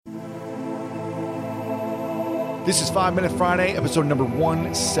This is 5 Minute Friday, episode number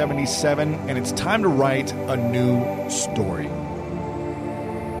 177, and it's time to write a new story.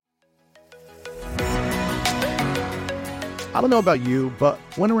 I don't know about you, but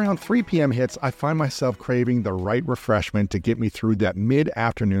when around 3 p.m. hits, I find myself craving the right refreshment to get me through that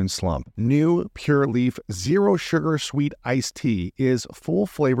mid-afternoon slump. New Pure Leaf Zero Sugar Sweet Iced Tea is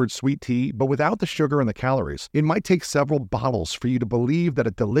full-flavored sweet tea, but without the sugar and the calories. It might take several bottles for you to believe that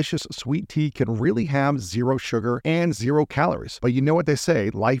a delicious sweet tea can really have zero sugar and 0 calories. But you know what they say,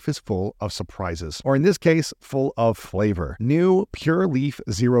 life is full of surprises. Or in this case, full of flavor. New Pure Leaf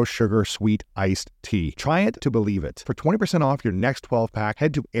Zero Sugar Sweet Iced Tea. Try it to believe it. For 20% off your next 12-pack,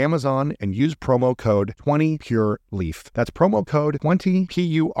 head to Amazon and use promo code 20PureLeaf. That's promo code 20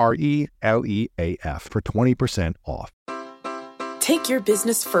 PURELEAF for 20% off. Take your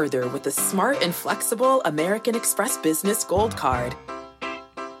business further with the smart and flexible American Express Business Gold Card.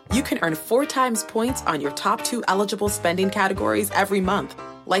 You can earn 4 times points on your top 2 eligible spending categories every month,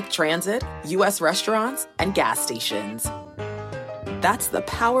 like transit, U.S. restaurants, and gas stations. That's the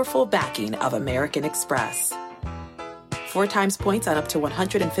powerful backing of American Express. 4 times points on up to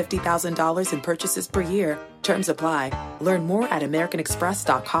 $150,000 in purchases per year. Terms apply. Learn more at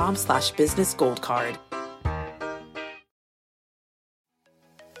americanexpress.com/businessgoldcard.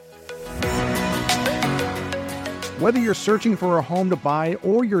 Whether you're searching for a home to buy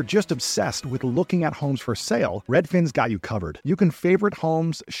or you're just obsessed with looking at homes for sale, Redfin's got you covered. You can favorite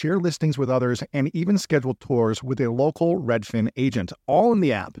homes, share listings with others, and even schedule tours with a local Redfin agent, all in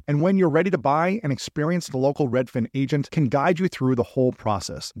the app. And when you're ready to buy, an experienced local Redfin agent can guide you through the whole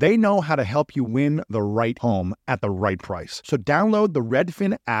process. They know how to help you win the right home at the right price. So download the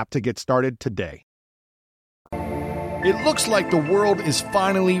Redfin app to get started today. It looks like the world is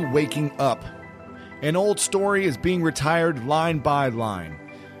finally waking up. An old story is being retired line by line.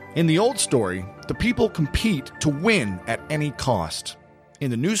 In the old story, the people compete to win at any cost. In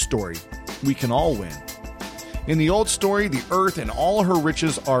the new story, we can all win. In the old story, the earth and all her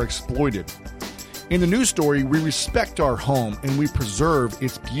riches are exploited. In the new story, we respect our home and we preserve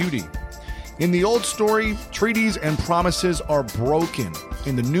its beauty. In the old story, treaties and promises are broken.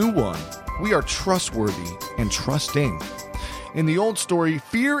 In the new one, we are trustworthy and trusting. In the old story,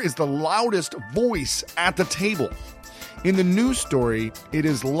 fear is the loudest voice at the table. In the new story, it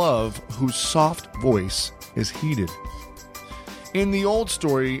is love whose soft voice is heeded. In the old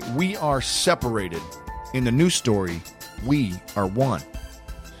story, we are separated. In the new story, we are one.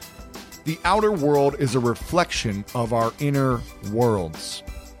 The outer world is a reflection of our inner worlds.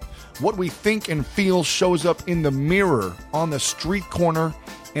 What we think and feel shows up in the mirror, on the street corner,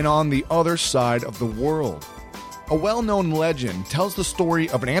 and on the other side of the world. A well-known legend tells the story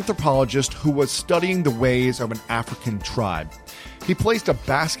of an anthropologist who was studying the ways of an African tribe. He placed a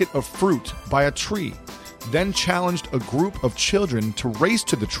basket of fruit by a tree, then challenged a group of children to race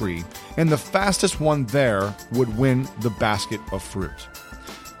to the tree, and the fastest one there would win the basket of fruit.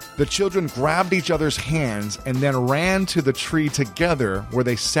 The children grabbed each other's hands and then ran to the tree together, where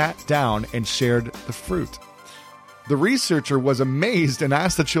they sat down and shared the fruit. The researcher was amazed and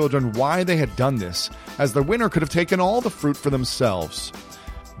asked the children why they had done this, as the winner could have taken all the fruit for themselves.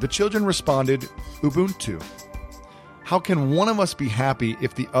 The children responded, Ubuntu. How can one of us be happy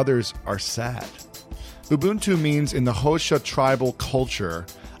if the others are sad? Ubuntu means in the Hausa tribal culture,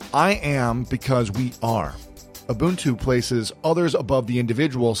 I am because we are. Ubuntu places others above the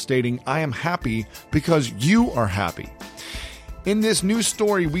individual, stating, I am happy because you are happy. In this new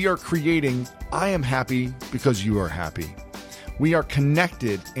story, we are creating, I am happy because you are happy. We are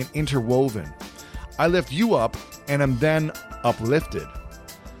connected and interwoven. I lift you up and am then uplifted.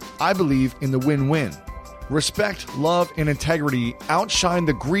 I believe in the win-win. Respect, love, and integrity outshine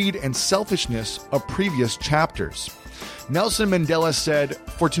the greed and selfishness of previous chapters. Nelson Mandela said,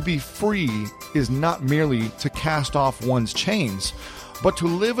 for to be free is not merely to cast off one's chains, but to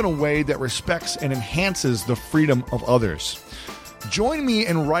live in a way that respects and enhances the freedom of others. Join me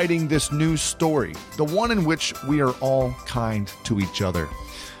in writing this new story, the one in which we are all kind to each other.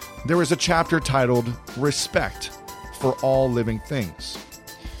 There is a chapter titled Respect for All Living Things.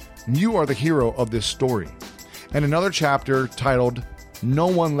 You are the hero of this story. And another chapter titled No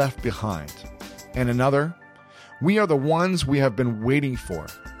One Left Behind. And another, We are the ones we have been waiting for.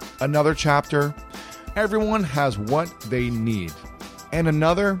 Another chapter, Everyone has what they need. And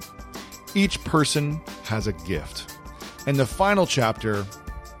another, Each person has a gift. And the final chapter,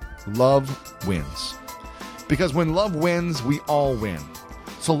 Love Wins. Because when love wins, we all win.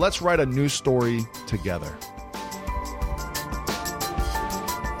 So let's write a new story together.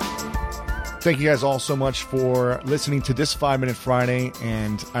 Thank you guys all so much for listening to this 5 Minute Friday,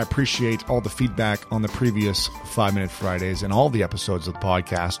 and I appreciate all the feedback on the previous 5 Minute Fridays and all the episodes of the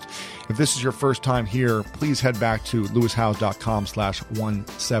podcast. If this is your first time here, please head back to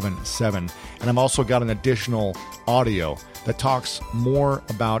lewishowes.com/177. And I've also got an additional audio that talks more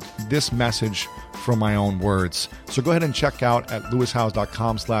about this message from my own words. So go ahead and check out at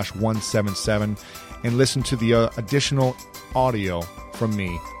lewishowes.com/177 and listen to the additional audio from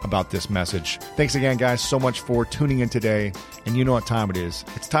me about this message. Thanks again, guys, so much for tuning in today. And you know what time it is.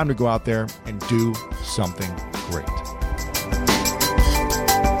 It's time to go out there and do something great.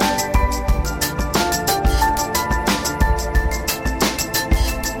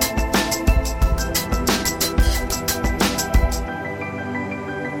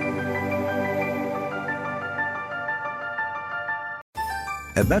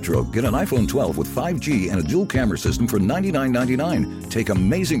 At Metro, get an iPhone 12 with 5G and a dual camera system for $99.99. Take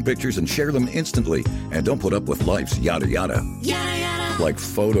amazing pictures and share them instantly. And don't put up with life's yada yada. Yada yada. Like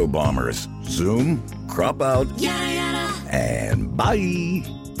photo bombers. Zoom, crop out, yada yada. And bye.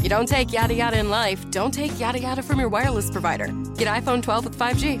 You don't take yada yada in life, don't take yada yada from your wireless provider. Get iPhone 12 with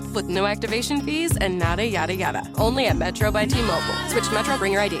 5G with no activation fees and nada yada yada. Only at Metro by T-Mobile. Switch to Metro,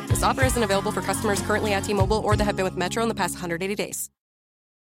 bring your ID. This offer isn't available for customers currently at T-Mobile or that have been with Metro in the past 180 days.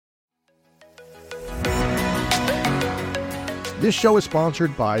 This show is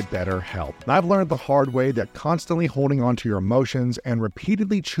sponsored by BetterHelp. I've learned the hard way that constantly holding on to your emotions and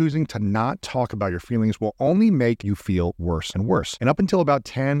repeatedly choosing to not talk about your feelings will only make you feel worse and worse. And up until about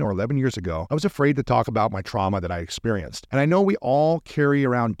 10 or 11 years ago, I was afraid to talk about my trauma that I experienced. And I know we all carry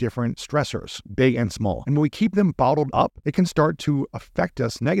around different stressors, big and small. And when we keep them bottled up, it can start to affect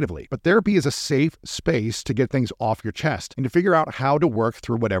us negatively. But therapy is a safe space to get things off your chest and to figure out how to work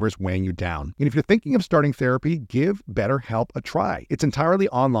through whatever's weighing you down. And if you're thinking of starting therapy, give BetterHelp a try. It's entirely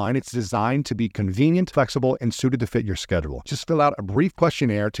online. It's designed to be convenient, flexible, and suited to fit your schedule. Just fill out a brief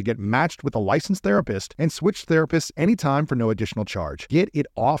questionnaire to get matched with a licensed therapist and switch therapists anytime for no additional charge. Get it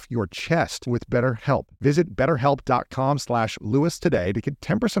off your chest with BetterHelp. Visit betterhelp.com/Lewis today to get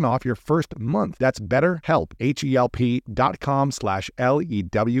 10% off your first month. That's BetterHelp,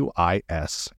 HELP.com/LEWIS.